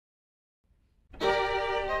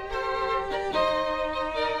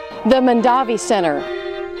the Mondavi Center,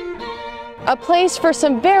 a place for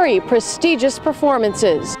some very prestigious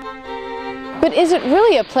performances. But is it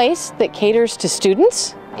really a place that caters to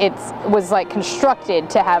students? It was like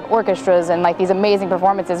constructed to have orchestras and like these amazing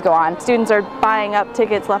performances go on. Students are buying up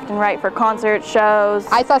tickets left and right for concert shows.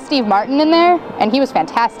 I saw Steve Martin in there and he was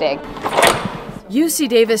fantastic. UC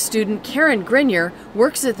Davis student Karen Grenier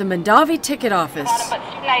works at the Mondavi ticket office. But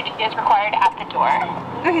student ID is required at the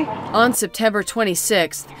door. Okay. On September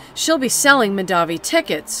 26th, she'll be selling Mondavi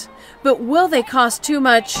tickets. But will they cost too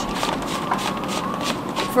much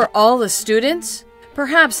for all the students?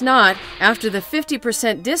 Perhaps not, after the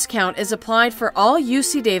 50% discount is applied for all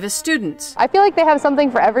UC Davis students. I feel like they have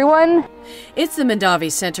something for everyone. It's the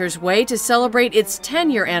Mondavi Center's way to celebrate its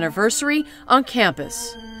 10-year anniversary on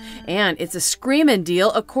campus. And it's a screamin'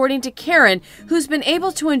 deal, according to Karen, who's been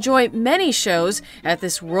able to enjoy many shows at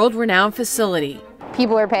this world-renowned facility.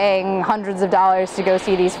 People are paying hundreds of dollars to go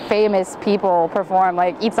see these famous people perform,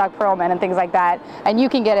 like Itzhak Perlman and things like that. And you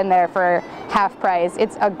can get in there for half price.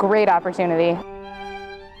 It's a great opportunity.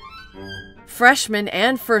 Freshmen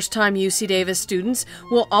and first-time UC Davis students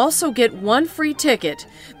will also get one free ticket,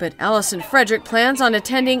 but Allison Frederick plans on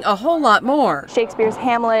attending a whole lot more. Shakespeare's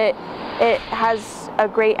Hamlet, it has a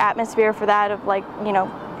great atmosphere for that, of like, you know,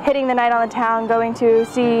 hitting the night on the town, going to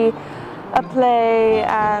see a play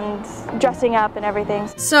and dressing up and everything.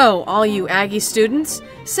 So, all you Aggie students,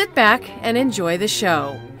 sit back and enjoy the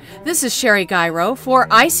show. This is Sherry Gyro for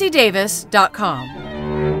ICDavis.com.